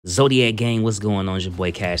Zodiac gang, what's going on? It's your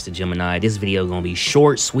boy Cash the Gemini. This video gonna be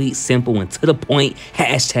short, sweet, simple, and to the point.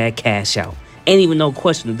 Hashtag cash out. Ain't even no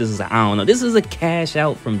question if this is a, I don't know. This is a cash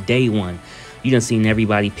out from day one. You done seen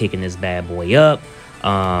everybody picking this bad boy up.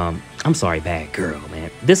 I'm sorry, bad girl, man.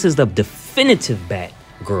 This is the definitive bad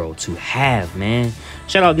girl to have, man.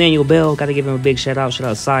 Shout out Daniel Bel. Gotta give him a big shout out. Shout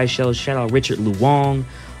out Sideshow. Shout out Richard Luong.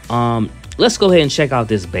 Let's go ahead and check out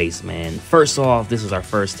this base, man. First off, this is our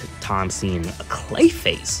first time seeing a clay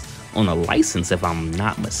face on a license, if I'm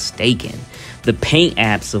not mistaken. The paint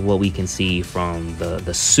apps of what we can see from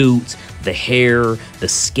the suit, the hair, the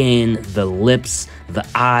skin, the lips, the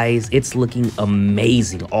eyes, it's looking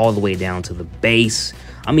amazing all the way down to the base.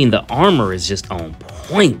 I mean, the armor is just on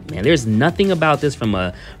point, man. There's nothing about this from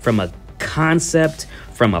a concept,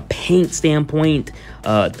 from a paint standpoint,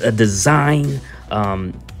 a design.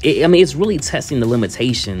 I mean, it's really testing the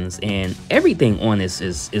limitations, and everything on this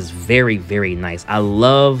is very, very nice. I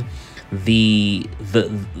love the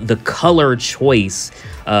color choice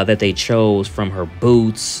that they chose from her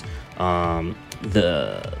boots, the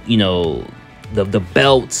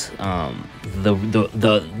belt,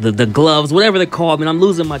 the gloves, whatever they're called. I mean, I'm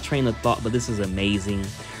losing my train of thought, but this is amazing.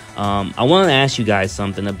 I want to ask you guys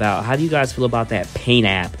something about how do you guys feel about that paint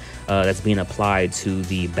app that's being applied to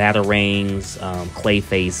the batarangs,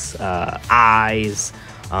 Clayface eyes,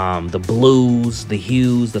 the blues, the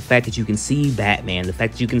hues, the fact that you can see Batman, the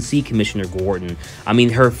fact that you can see Commissioner Gordon. I mean,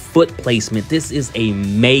 her foot placement, this is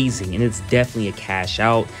amazing, and it's definitely a cash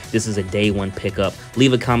out. This is a day one pickup.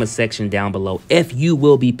 Leave a comment section down below if you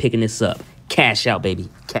will be picking this up. Cash out, baby.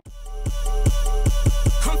 Cash.